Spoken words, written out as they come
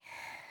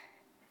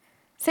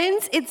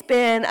Since it's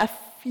been a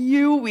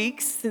few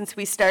weeks since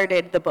we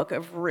started the book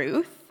of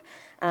Ruth,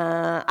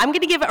 I'm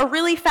going to give a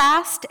really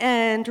fast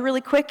and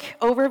really quick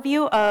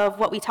overview of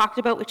what we talked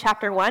about with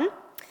chapter 1.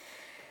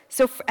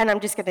 And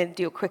I'm just going to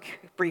do a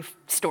quick, brief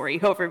story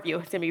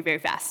overview. It's going to be very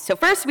fast. So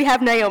first, we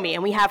have Naomi,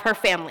 and we have her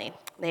family.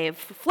 They've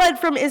fled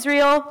from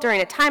Israel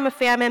during a time of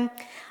famine,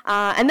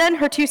 and then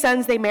her two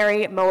sons, they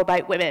marry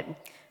Moabite women.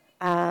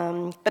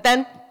 But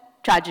then,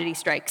 tragedy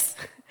strikes.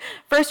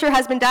 First, her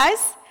husband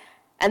dies,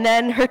 and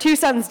then her two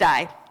sons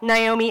die.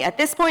 Naomi, at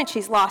this point,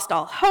 she's lost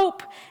all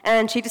hope,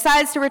 and she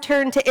decides to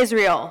return to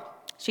Israel.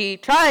 She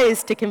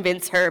tries to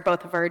convince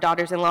both of her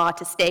daughters-in-law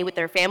to stay with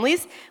their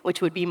families,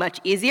 which would be much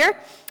easier.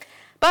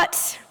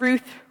 But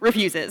Ruth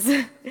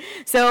refuses.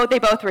 So they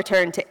both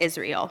return to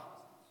Israel.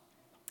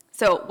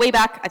 So way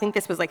back, I think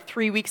this was like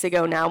 3 weeks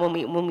ago now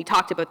when we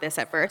talked about this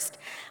at first,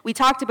 we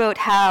talked about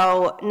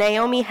how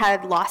Naomi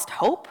had lost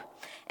hope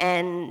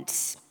and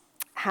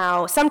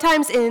how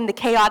sometimes in the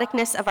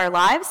chaoticness of our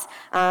lives,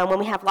 when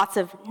we have lots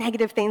of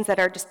negative things that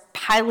are just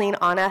piling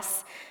on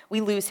us,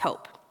 we lose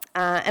hope.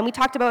 And we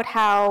talked about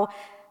how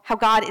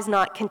God is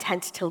not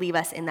content to leave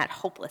us in that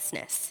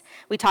hopelessness.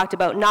 We talked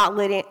about not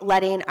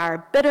letting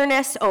our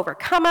bitterness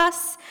overcome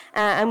us,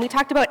 and we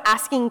talked about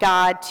asking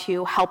God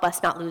to help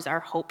us not lose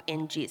our hope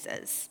in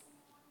Jesus.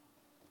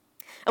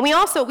 And we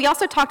also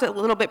talked a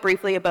little bit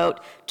briefly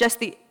about just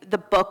the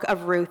book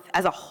of Ruth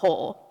as a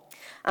whole.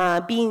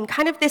 Being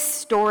kind of this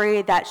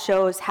story that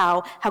shows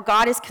how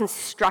God is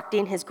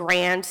constructing his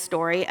grand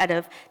story out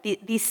of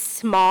these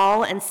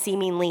small and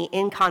seemingly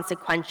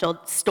inconsequential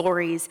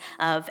stories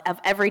of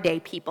everyday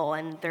people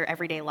and their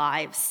everyday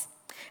lives.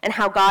 And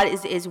how God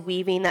is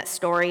weaving that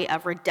story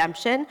of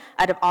redemption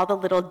out of all the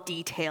little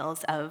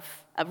details of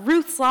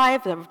Ruth's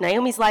life, of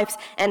Naomi's lives,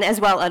 and as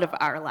well out of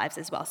our lives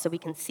as well, so we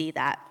can see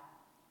that.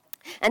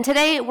 And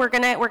today we're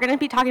gonna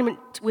be talking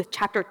with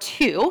chapter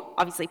 2,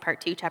 obviously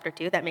part 2, chapter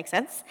 2. That makes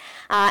sense.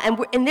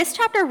 And in this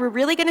chapter, we're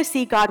really going to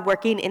see God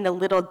working in the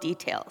little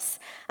details.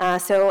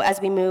 So as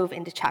we move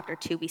into chapter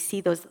 2, we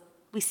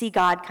see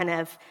God kind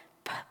of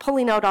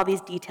pulling out all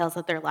these details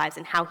of their lives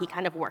and how He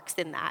kind of works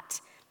in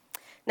that.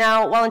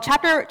 Now, while in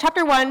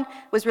chapter 1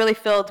 was really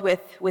filled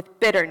with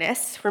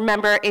bitterness,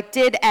 remember it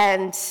did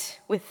end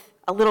with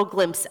a little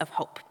glimpse of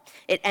hope.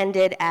 It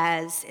ended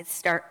as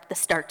the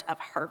start of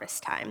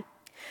harvest time.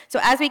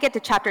 So as we get to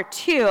chapter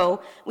 2,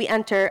 we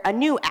enter a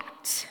new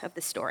act of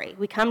the story.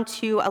 We come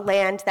to a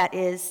land that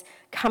is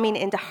coming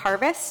into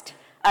harvest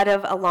out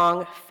of a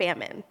long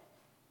famine.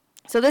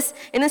 So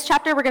in this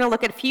chapter, we're going to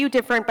look at a few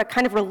different but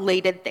kind of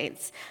related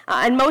things,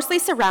 and mostly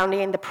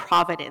surrounding the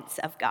providence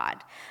of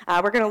God.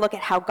 We're going to look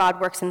at how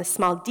God works in the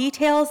small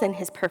details and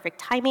his perfect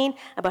timing,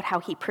 about how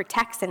he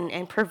protects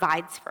and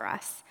provides for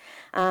us.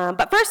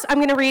 But first, I'm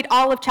going to read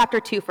all of chapter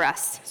 2 for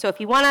us. So if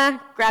you want to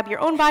grab your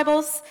own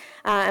Bibles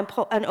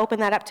and open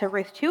that up to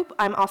Ruth 2,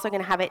 I'm also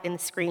going to have it in the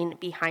screen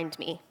behind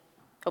me,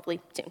 hopefully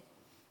soon.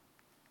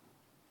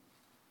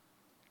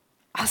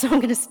 Also, I'm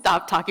going to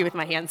stop talking with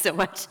my hands so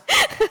much.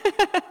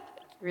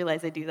 I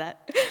realize I do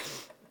that.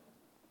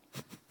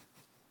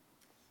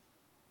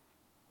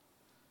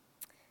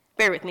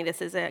 Bear with me.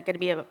 This is going to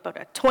be about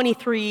a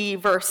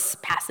 23-verse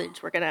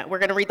passage. We're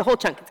going to read the whole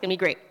chunk. It's going to be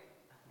great.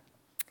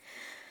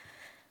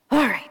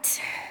 All right.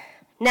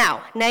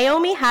 Now,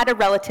 Naomi had a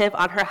relative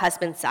on her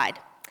husband's side,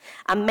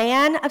 a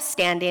man of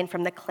standing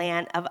from the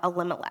clan of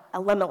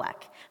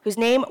Elimelech, whose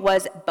name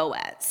was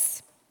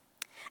Boaz.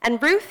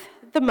 And Ruth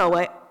the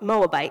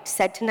Moabite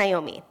said to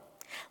Naomi,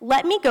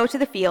 "Let me go to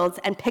the fields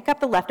and pick up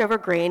the leftover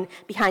grain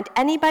behind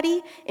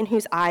anybody in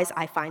whose eyes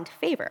I find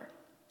favor."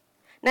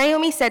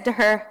 Naomi said to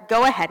her,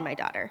 "Go ahead, my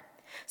daughter."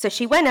 So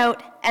she went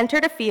out,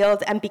 entered a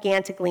field, and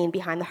began to glean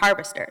behind the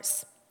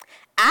harvesters.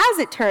 As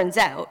it turns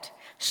out,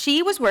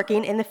 she was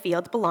working in the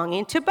field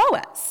belonging to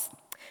Boaz,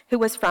 who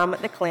was from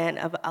the clan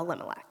of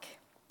Elimelech.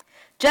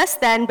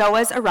 Just then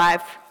Boaz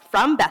arrived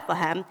from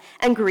Bethlehem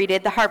and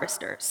greeted the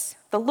harvesters.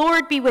 "The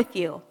Lord be with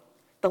you."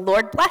 "The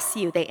Lord bless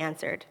you," they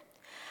answered.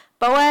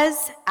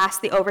 Boaz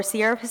asked the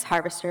overseer of his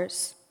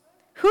harvesters,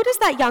 "Who does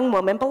that young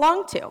woman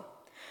belong to?"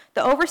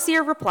 The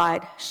overseer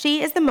replied,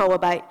 "She is the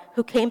Moabite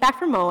who came back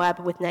from Moab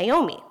with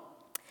Naomi."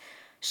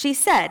 She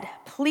said,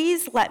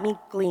 "Please let me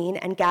glean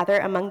and gather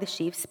among the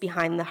sheaves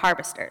behind the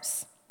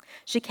harvesters."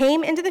 She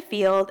came into the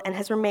field and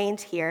has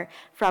remained here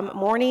from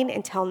morning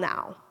until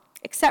now,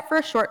 except for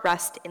a short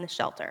rest in the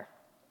shelter.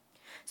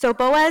 So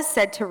Boaz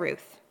said to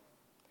Ruth,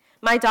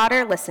 "My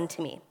daughter, listen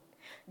to me.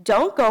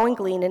 Don't go and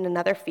glean in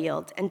another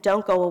field, and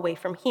don't go away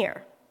from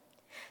here.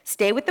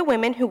 Stay with the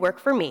women who work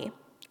for me,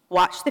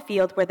 watch the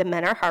field where the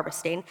men are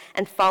harvesting,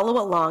 and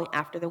follow along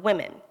after the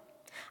women.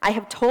 I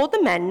have told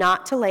the men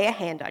not to lay a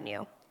hand on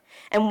you,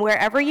 and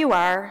whenever you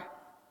are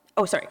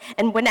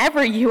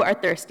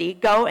thirsty,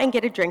 go and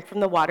get a drink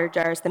from the water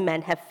jars the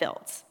men have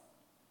filled."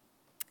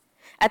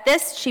 At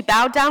this, she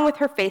bowed down with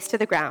her face to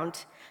the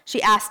ground.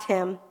 She asked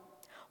him,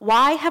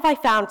 "Why have I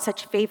found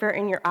such favor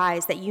in your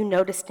eyes that you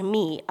noticed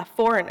me, a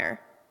foreigner?"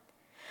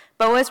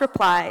 Boaz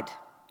replied,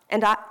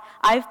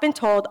 I've been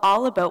told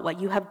all about what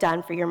you have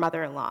done for your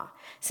mother-in-law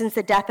since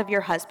the death of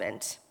your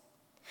husband,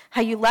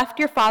 how you left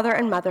your father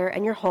and mother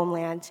and your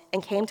homeland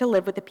and came to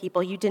live with the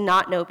people you did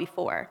not know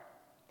before.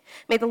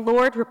 May the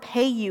Lord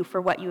repay you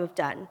for what you have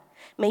done.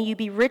 May you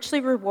be richly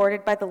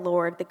rewarded by the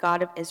Lord, the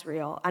God of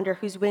Israel, under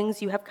whose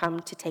wings you have come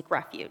to take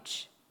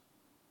refuge.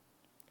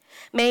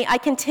 May I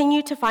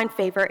continue to find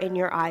favor in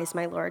your eyes,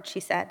 my Lord, she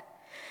said.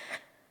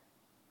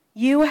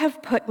 You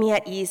have put me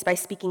at ease by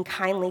speaking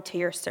kindly to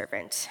your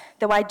servant,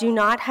 though I do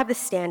not have the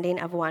standing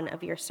of one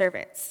of your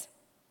servants.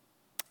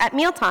 At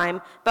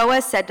mealtime,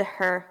 Boaz said to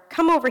her,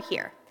 "Come over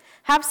here.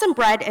 Have some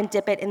bread and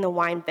dip it in the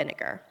wine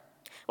vinegar."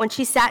 When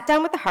she sat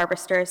down with the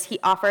harvesters, he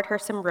offered her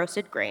some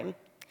roasted grain.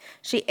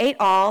 She ate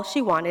all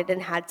she wanted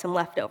and had some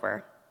left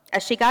over.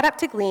 As she got up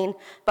to glean,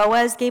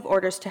 Boaz gave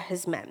orders to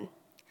his men.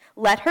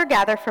 "Let her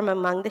gather from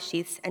among the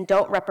sheaves and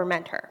don't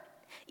reprimand her.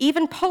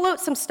 Even pull out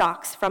some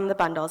stalks from the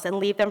bundles and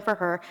leave them for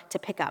her to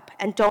pick up,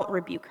 and don't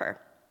rebuke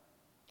her."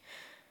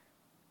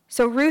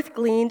 So Ruth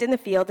gleaned in the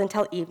field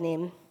until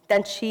evening.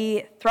 Then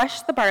she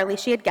threshed the barley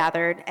she had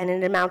gathered, and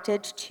it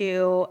amounted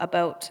to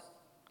about,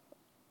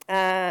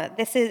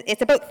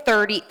 it's about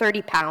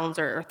 30 pounds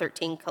or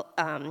 13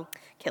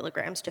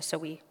 kilograms, just so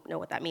we know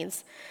what that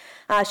means.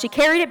 She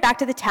carried it back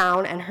to the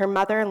town, and her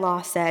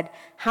mother-in-law said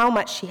how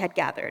much she had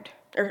gathered,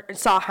 or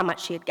saw how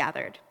much she had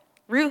gathered.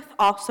 Ruth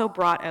also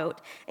brought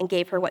out and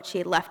gave her what she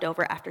had left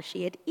over after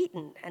she had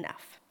eaten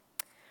enough.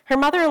 Her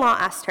mother-in-law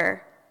asked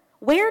her,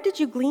 "Where did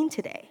you glean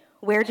today?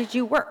 Where did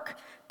you work?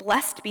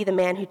 Blessed be the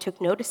man who took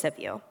notice of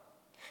you."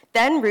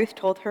 Then Ruth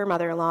told her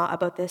mother-in-law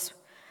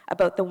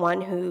about the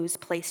one whose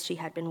place she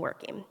had been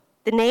working.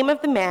 "The name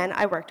of the man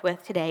I worked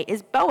with today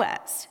is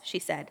Boaz," she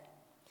said.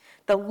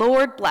 "The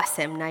Lord bless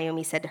him,"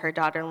 Naomi said to her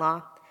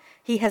daughter-in-law.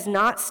 "He has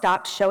not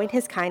stopped showing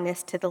his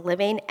kindness to the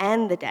living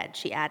and the dead,"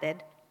 she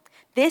added.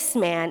 "This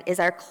man is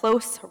our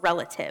close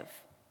relative.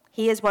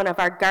 He is one of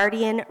our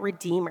guardian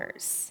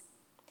redeemers."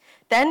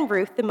 Then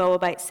Ruth the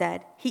Moabite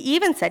said, "He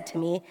even said to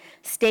me,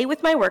 'Stay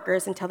with my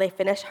workers until they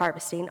finish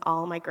harvesting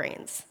all my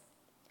grains.'"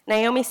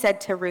 Naomi said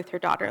to Ruth, her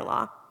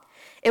daughter-in-law,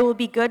 "It will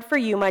be good for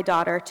you, my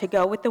daughter, to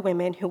go with the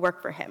women who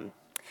work for him,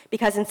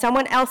 because in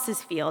someone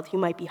else's field you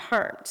might be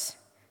harmed."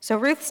 So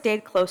Ruth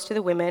stayed close to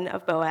the women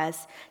of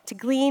Boaz to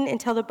glean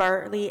until the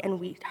barley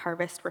and wheat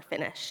harvest were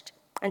finished,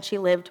 and she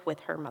lived with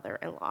her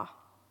mother-in-law.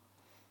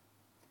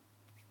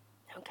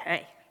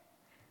 Okay.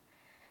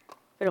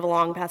 Bit of a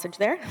long passage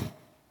there.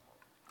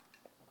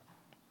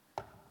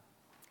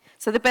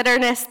 So the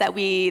bitterness that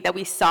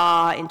we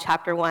saw in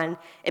chapter 1,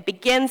 it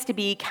begins to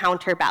be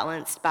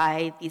counterbalanced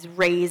by these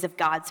rays of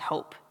God's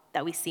hope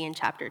that we see in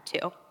chapter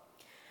 2.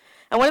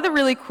 And one of the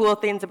really cool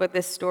things about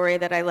this story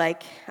that I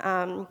like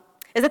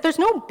is that there's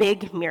no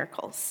big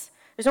miracles.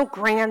 There's no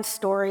grand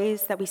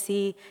stories that we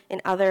see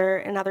in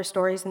other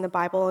stories in the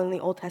Bible, in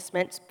the Old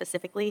Testament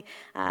specifically,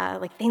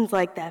 like things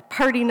like the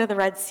parting of the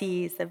Red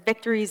Seas, the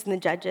victories in the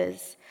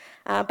Judges.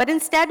 But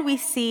instead, we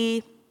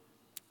see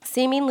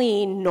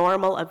seemingly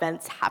normal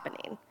events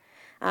happening.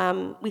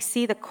 We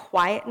see the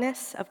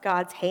quietness of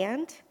God's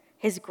hand,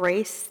 his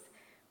grace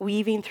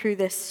weaving through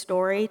this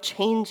story,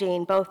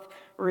 changing both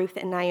Ruth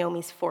and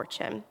Naomi's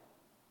fortune.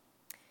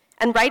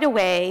 And right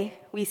away,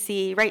 we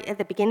see, right at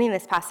the beginning of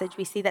this passage,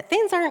 we see that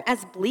things aren't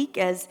as bleak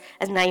as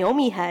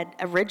Naomi had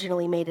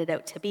originally made it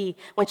out to be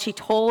when she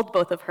told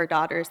both of her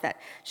daughters that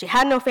she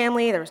had no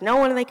family, there was no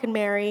one they could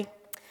marry.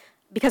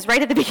 Because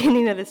right at the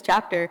beginning of this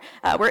chapter,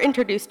 we're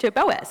introduced to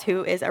Boaz,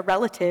 who is a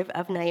relative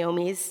of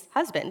Naomi's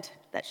husband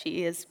that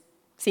she is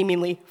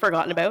seemingly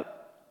forgotten about.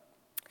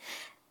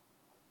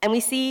 And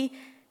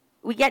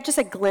we get just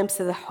a glimpse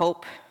of the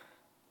hope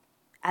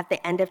at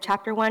the end of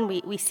chapter 1.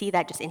 We see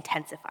that just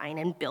intensifying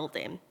and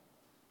building.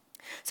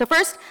 So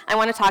first, I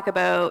want to talk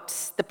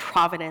about the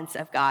providence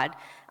of God.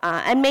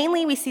 And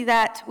mainly we see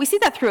that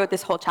throughout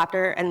this whole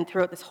chapter and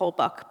throughout this whole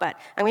book, but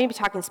I'm going to be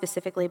talking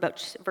specifically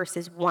about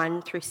verses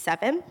 1 through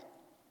 7.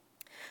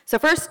 So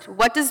first,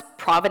 what does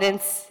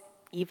providence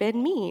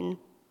even mean?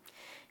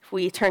 If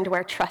we turn to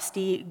our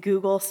trusty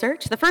Google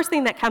search, the first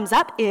thing that comes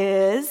up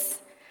is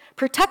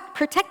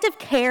protective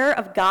care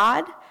of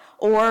God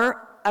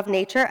or of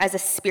nature as a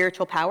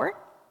spiritual power.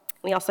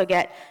 We also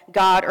get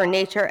God or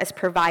nature as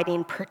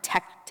providing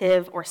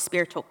protective or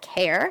spiritual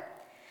care.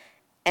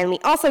 And we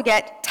also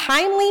get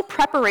timely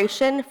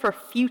preparation for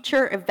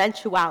future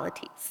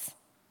eventualities.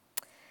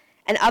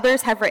 And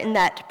others have written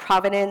that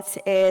providence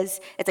it's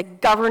a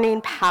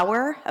governing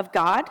power of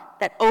God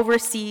that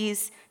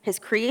oversees his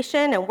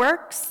creation and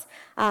works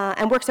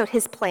out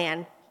his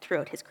plan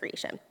throughout his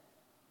creation.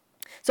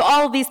 So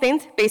all of these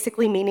things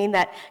basically meaning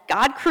that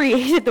God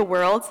created the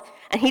world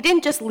and he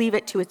didn't just leave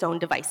it to its own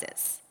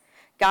devices.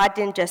 God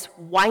didn't just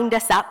wind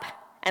us up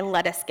and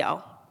let us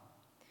go.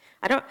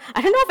 I don't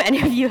know if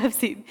any of you have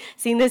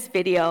seen this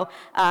video.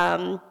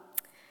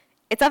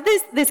 It's of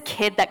this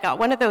kid that got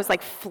one of those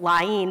like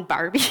flying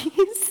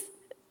Barbies.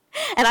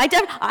 And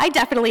I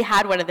definitely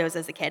had one of those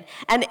as a kid.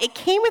 And it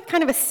came with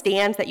kind of a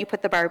stand that you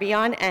put the Barbie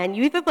on, and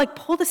you either like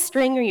pull the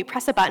string or you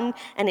press a button,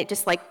 and it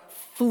just like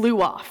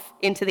flew off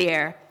into the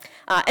air.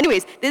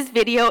 Anyways, this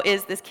video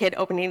is this kid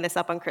opening this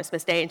up on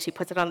Christmas Day, and she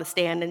puts it on the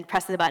stand and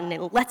presses the button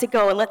and lets it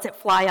go and lets it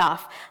fly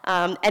off.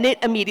 And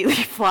it immediately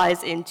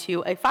flies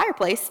into a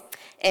fireplace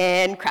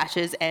and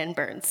crashes and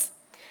burns.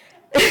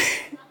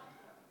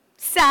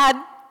 Sad,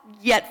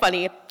 yet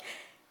funny.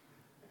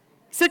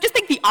 So just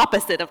think the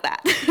opposite of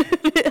that,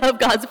 of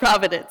God's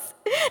providence.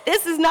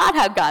 This is not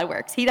how God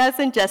works. He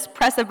doesn't just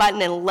press a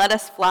button and let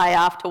us fly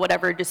off to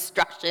whatever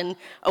destruction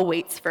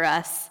awaits for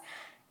us.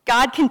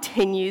 God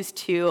continues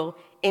to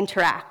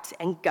interact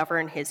and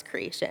govern his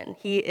creation.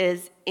 He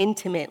is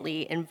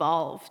intimately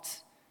involved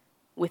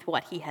with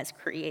what he has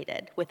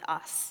created, with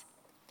us.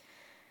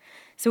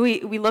 So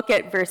we look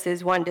at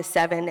verses 1 to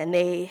 7, and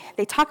they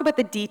talk about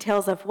the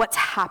details of what's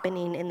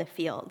happening in the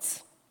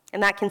fields.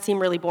 And that can seem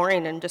really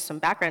boring and just some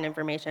background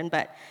information,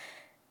 but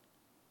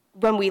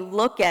when we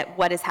look at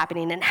what is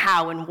happening and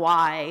how and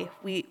why,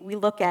 we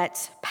look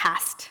at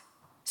past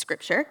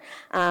scripture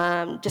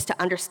just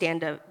to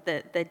understand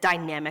the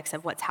dynamics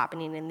of what's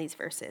happening in these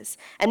verses.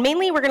 And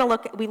mainly we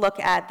look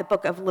at the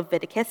book of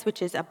Leviticus,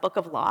 which is a book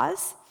of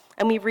laws,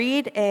 and we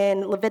read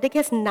in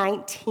Leviticus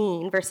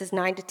 19, verses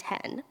 9 to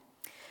 10.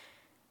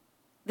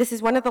 This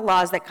is one of the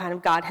laws that kind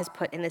of God has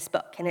put in this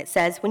book, and it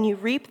says, "When you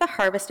reap the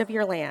harvest of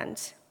your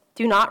land,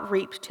 do not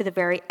reap to the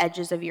very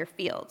edges of your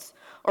fields,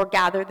 or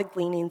gather the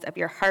gleanings of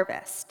your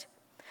harvest.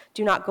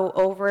 Do not go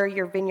over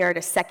your vineyard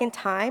a second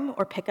time,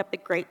 or pick up the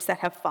grapes that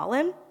have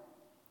fallen.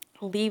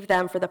 Leave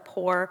them for the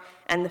poor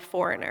and the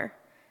foreigner.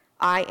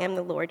 I am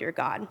the Lord your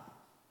God."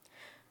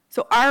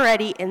 So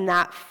already in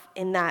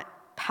that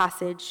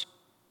passage,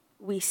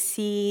 we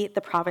see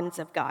the providence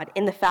of God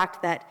in the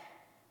fact that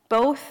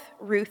both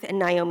Ruth and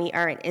Naomi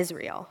are in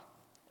Israel,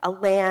 a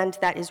land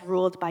that is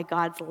ruled by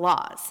God's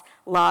laws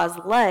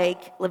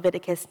like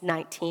Leviticus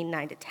 19,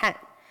 9 to 10,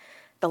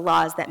 the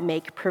laws that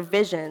make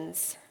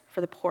provisions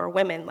for the poor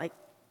women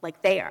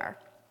like they are.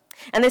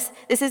 And this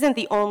isn't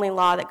the only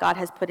law that God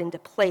has put into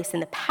place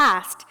in the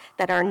past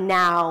that are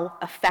now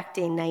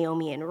affecting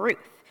Naomi and Ruth.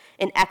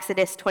 In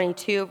Exodus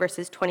 22,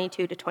 verses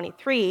 22 to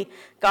 23,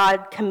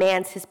 God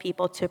commands his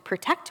people to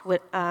protect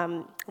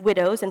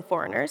widows and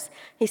foreigners.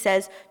 He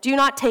says, "Do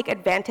not take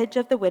advantage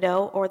of the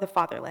widow or the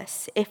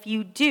fatherless. If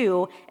you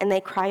do, and they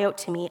cry out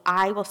to me,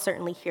 I will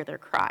certainly hear their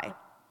cry."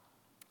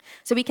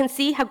 So we can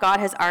see how God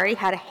has already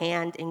had a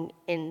hand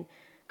in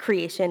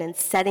creation and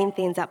setting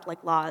things up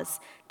like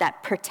laws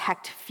that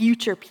protect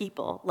future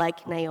people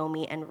like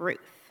Naomi and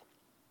Ruth.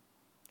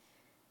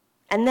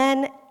 And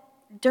then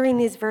during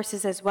these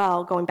verses as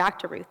well, going back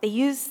to Ruth, they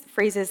use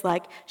phrases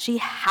like, "she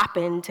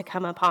happened to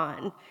come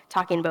upon,"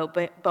 talking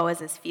about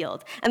Boaz's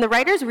field. And the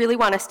writers really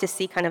want us to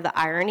see kind of the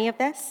irony of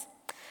this.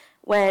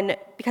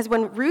 Because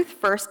when Ruth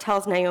first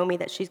tells Naomi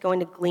that she's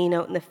going to glean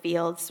out in the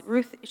fields,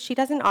 she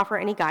doesn't offer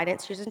any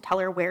guidance. She doesn't tell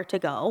her where to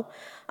go.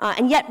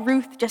 And yet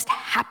Ruth just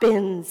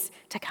happens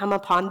to come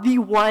upon the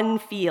one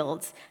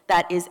field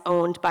that is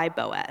owned by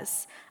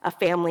Boaz, a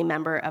family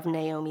member of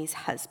Naomi's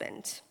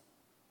husband.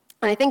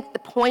 And I think the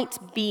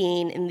point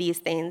being in these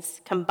things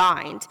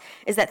combined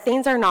is that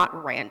things are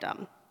not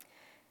random,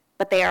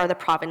 but they are the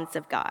providence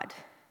of God.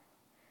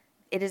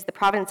 It is the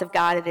providence of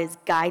God that is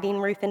guiding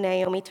Ruth and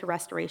Naomi to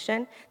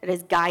restoration, that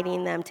is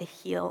guiding them to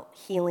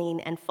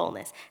healing and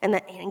fullness.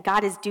 And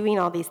God is doing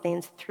all these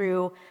things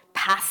through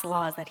past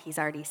laws that he's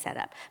already set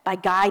up, by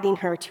guiding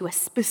her to a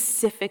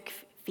specific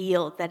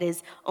field that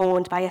is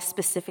owned by a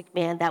specific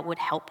man that would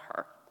help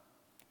her.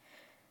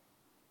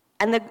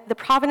 And the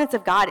providence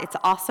of God, it's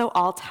also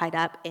all tied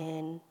up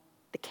in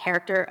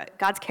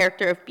God's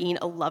character of being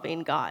a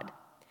loving God.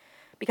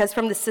 Because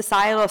from the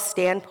societal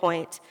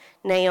standpoint,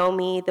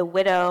 Naomi, the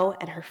widow,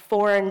 and her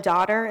foreign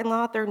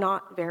daughter-in-law, they're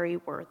not very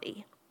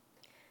worthy.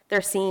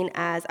 They're seen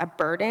as a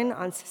burden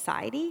on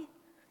society,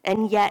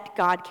 and yet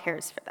God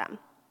cares for them.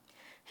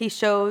 He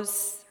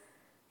shows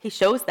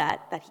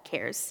that he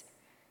cares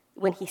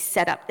when he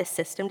set up this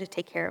system to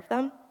take care of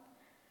them.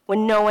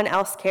 When no one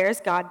else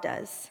cares, God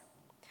does.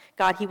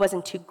 God, he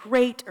wasn't too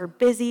great or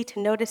busy to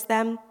notice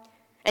them.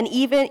 And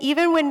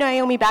even when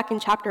Naomi back in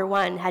chapter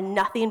 1 had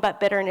nothing but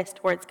bitterness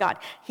towards God,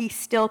 he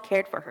still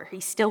cared for her. He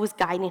still was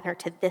guiding her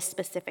to this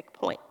specific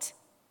point.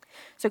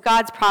 So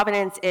God's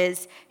providence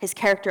is his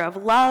character of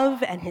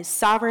love and his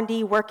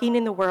sovereignty working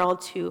in the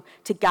world to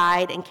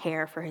guide and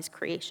care for his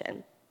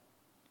creation.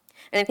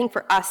 And I think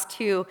for us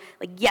too,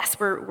 yes,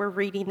 we're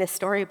reading this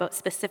story about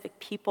specific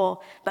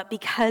people, but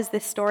because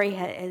this story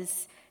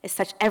is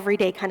such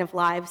everyday kind of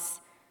lives,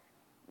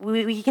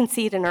 we can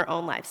see it in our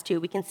own lives too.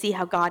 We can see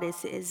how God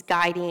is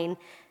guiding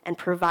and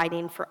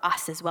providing for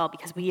us as well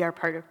because we are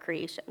part of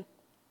creation.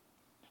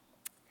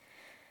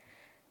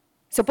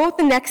 So both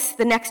the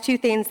next two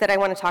things that I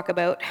want to talk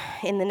about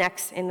in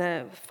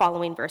the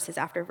following verses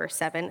after verse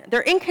 7, they're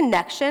in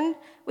connection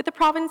with the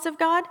providence of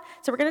God.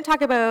 So we're going to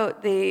talk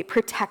about the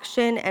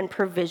protection and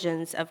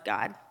provisions of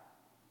God.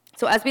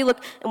 So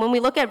when we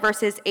look at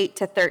verses 8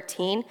 to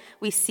 13,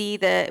 we see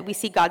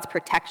God's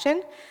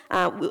protection,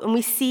 and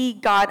we see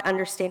God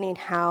understanding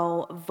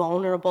how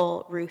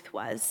vulnerable Ruth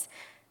was.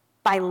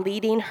 by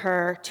leading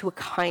her to a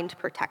kind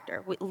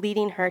protector,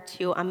 leading her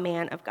to a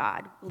man of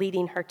God,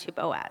 leading her to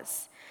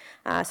Boaz.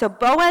 So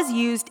Boaz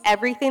used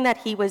everything that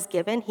he was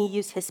given. He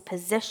used his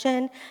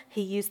position.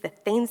 He used the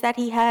things that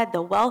he had,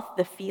 the wealth,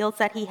 the fields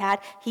that he had.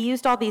 He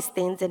used all these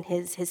things in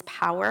his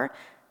power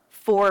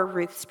for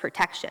Ruth's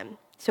protection.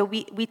 So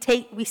we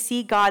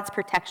see God's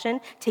protection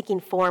taking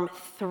form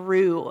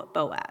through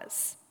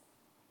Boaz.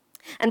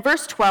 And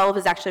verse 12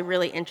 is actually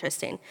really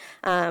interesting.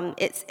 I'm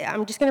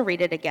just going to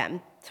read it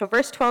again. So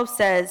verse 12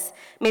 says,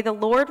 "May the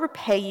Lord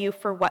repay you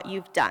for what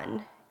you've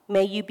done.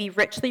 May you be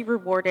richly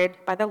rewarded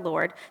by the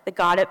Lord, the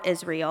God of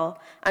Israel,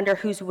 under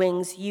whose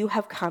wings you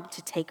have come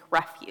to take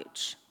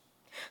refuge."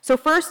 So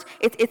first,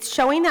 it's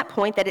showing that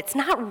point that it's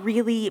not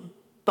really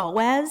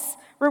Boaz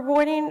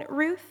rewarding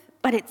Ruth,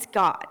 but it's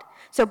God.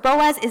 So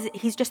Boaz,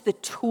 he's just the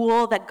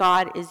tool that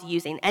God is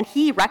using, and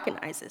he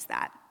recognizes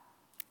that.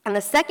 And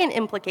the second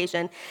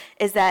implication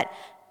is that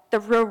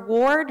the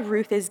reward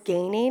Ruth is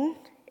gaining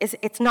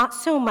it's not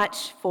so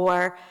much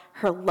for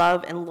her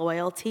love and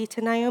loyalty to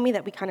Naomi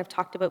that we kind of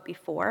talked about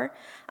before,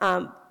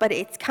 but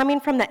it's coming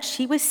from that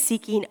she was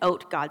seeking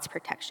out God's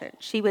protection.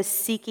 She was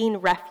seeking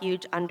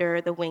refuge under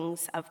the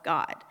wings of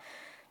God.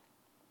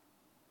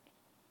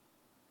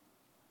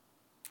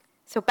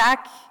 So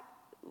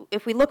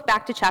if we look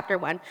back to chapter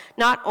 1,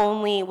 not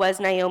only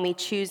was Naomi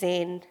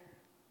choosing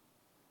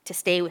to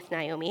stay with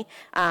Naomi,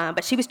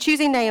 but she was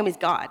choosing Naomi's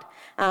God.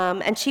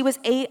 And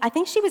I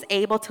think she was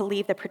able to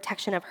leave the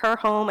protection of her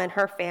home and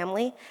her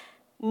family,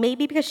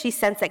 maybe because she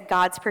sensed that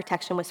God's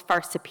protection was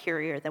far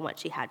superior than what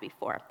she had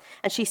before.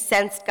 And she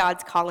sensed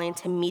God's calling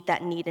to meet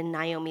that need in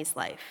Naomi's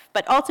life.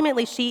 But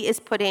ultimately, she is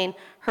putting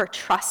her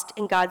trust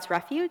in God's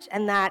refuge,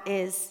 and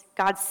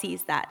God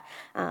sees that.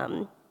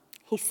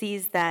 He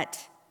sees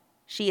that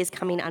she is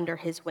coming under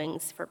his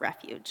wings for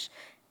refuge.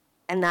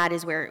 And that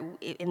is where,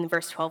 in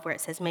verse 12, where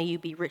it says, "May you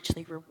be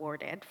richly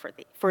rewarded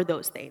for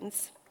those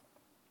things."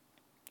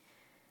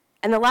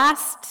 And the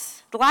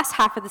last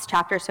half of this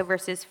chapter, so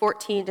verses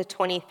 14 to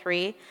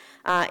 23,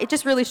 it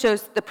just really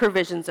shows the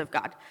provisions of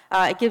God.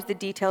 It gives the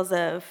details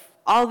of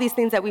all these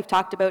things that we've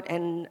talked about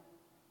and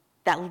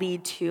that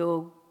lead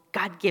to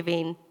God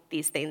giving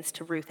these things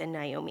to Ruth and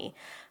Naomi,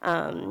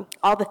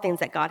 all the things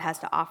that God has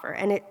to offer.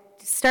 And it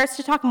starts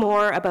to talk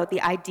more about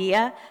the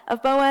idea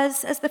of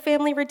Boaz as the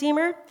family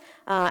redeemer.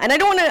 And I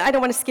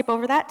don't want to skip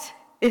over that.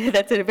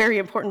 That's a very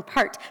important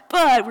part.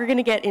 But we're going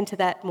to get into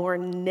that more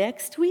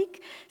next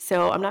week.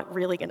 So I'm not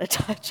really going to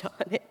touch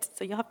on it.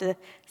 So you'll have to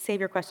save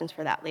your questions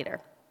for that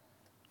later.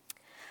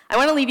 I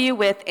want to leave you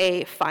with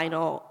a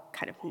final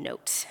kind of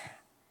note.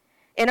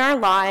 In our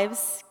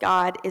lives,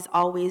 God is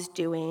always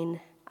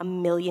doing a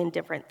million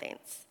different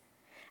things.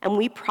 And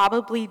we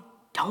probably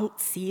don't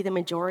see the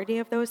majority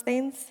of those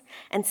things.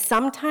 And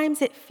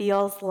sometimes it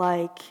feels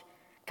like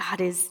God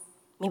is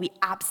maybe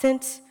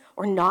absent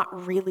or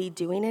not really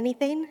doing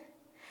anything.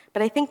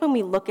 But I think when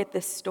we look at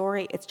this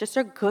story, it's just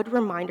a good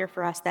reminder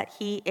for us that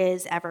he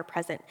is ever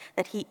present,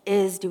 that he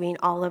is doing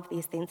all of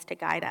these things to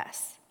guide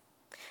us.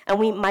 And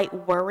we might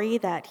worry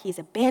that he's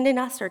abandoned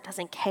us or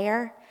doesn't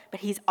care, but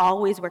he's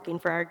always working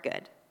for our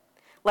good.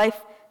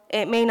 Life,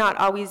 it may not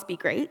always be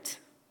great,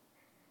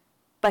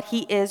 but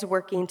he is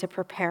working to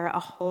prepare a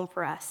home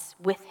for us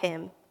with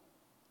him.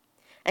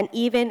 And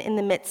even in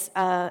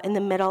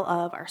the middle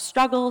of our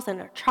struggles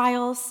and our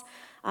trials,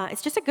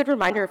 it's just a good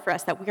reminder for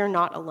us that we are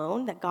not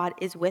alone, that God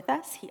is with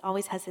us. He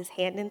always has his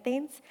hand in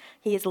things.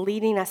 He is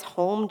leading us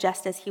home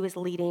just as he was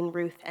leading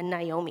Ruth and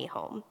Naomi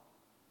home.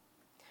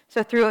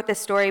 So throughout this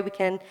story, we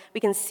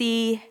can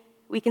see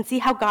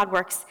how God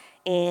works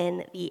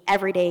in the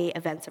everyday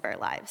events of our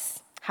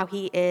lives, how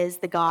he is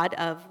the God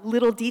of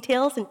little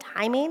details and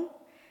timing.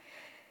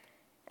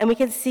 And we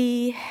can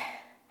see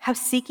how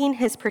seeking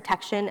his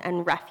protection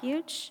and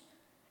refuge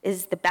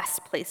is the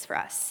best place for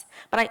us.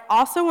 But I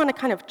also want to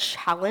kind of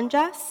challenge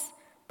us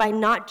by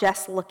not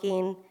just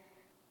looking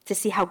to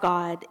see how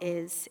God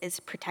is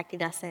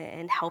protecting us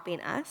and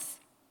helping us.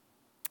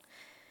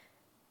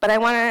 But I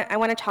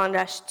want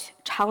to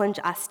challenge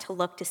us to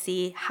look to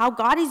see how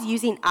God is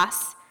using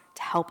us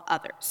to help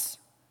others.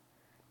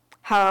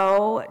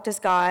 How does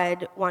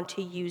God want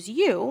to use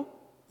you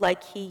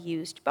like he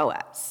used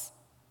Boaz?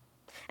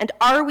 And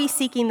are we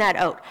seeking that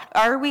out?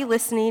 Are we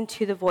listening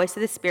to the voice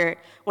of the Spirit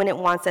when it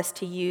wants us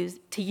to use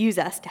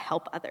us to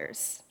help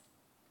others?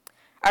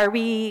 Are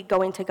we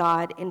going to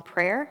God in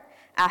prayer,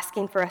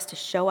 asking for us to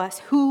show us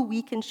who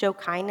we can show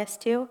kindness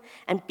to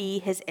and be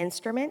his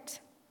instrument?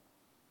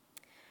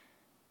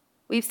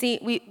 We've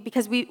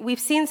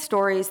seen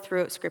stories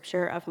throughout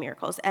Scripture of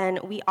miracles, and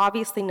we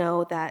obviously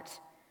know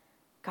that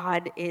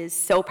God is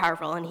so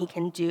powerful, and he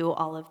can do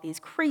all of these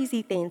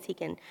crazy things. He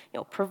can,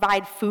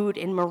 provide food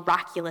in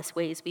miraculous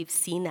ways. We've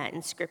seen that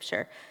in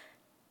Scripture.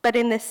 But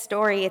in this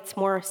story, it's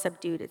more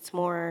subdued. It's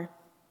not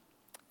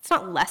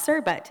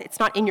lesser, but it's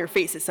not in your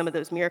face as some of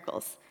those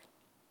miracles.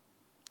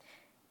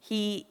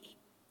 He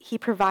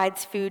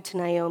provides food to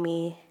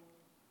Naomi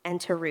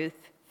and to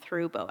Ruth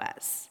through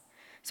Boaz.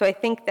 So I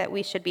think that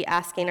we should be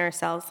asking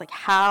ourselves,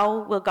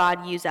 how will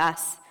God use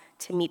us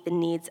to meet the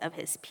needs of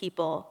his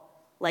people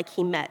like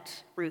he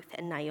met Ruth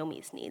and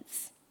Naomi's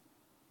needs.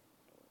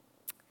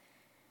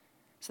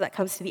 So that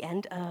comes to the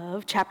end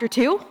of chapter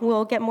 2.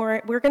 We'll get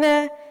more. We're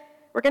gonna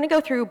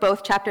go through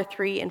both chapter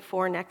 3 and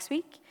 4 next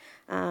week,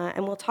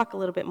 and we'll talk a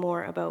little bit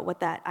more about what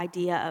that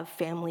idea of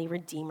family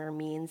redeemer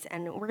means.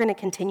 And we're going to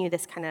continue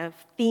this kind of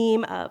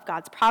theme of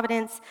God's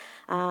providence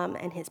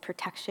and His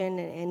protection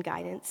and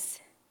guidance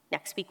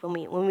next week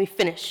when we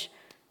finish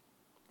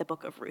the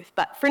book of Ruth.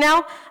 But for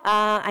now,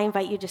 I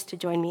invite you just to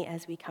join me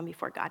as we come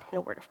before God in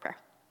a word of prayer.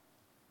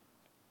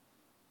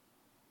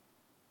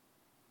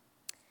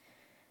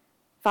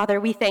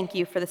 Father, we thank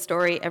you for the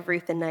story of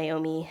Ruth and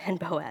Naomi and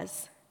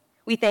Boaz.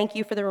 We thank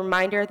you for the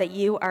reminder that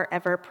you are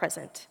ever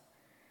present,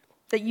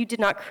 that you did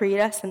not create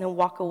us and then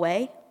walk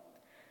away.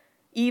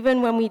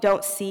 Even when we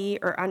don't see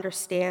or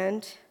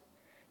understand,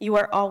 you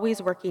are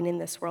always working in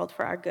this world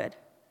for our good.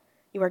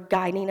 You are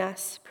guiding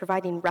us,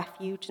 providing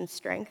refuge and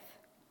strength.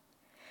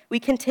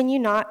 We continue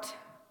not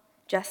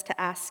just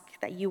to ask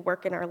that you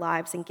work in our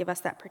lives and give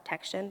us that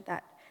protection,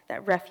 that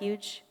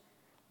refuge,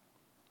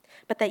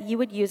 but that you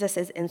would use us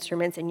as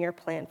instruments in your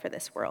plan for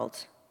this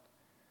world.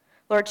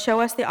 Lord, show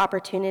us the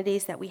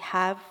opportunities that we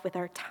have with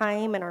our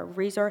time and our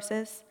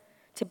resources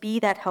to be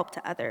that help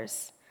to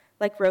others,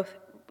 like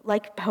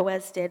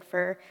Boaz did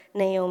for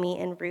Naomi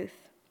and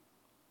Ruth.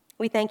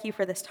 We thank you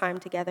for this time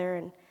together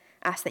and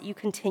ask that you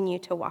continue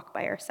to walk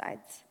by our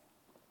sides.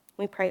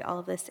 We pray all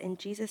of this in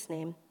Jesus'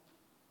 name.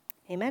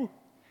 Amen.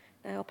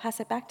 I'll pass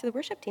it back to the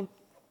worship team.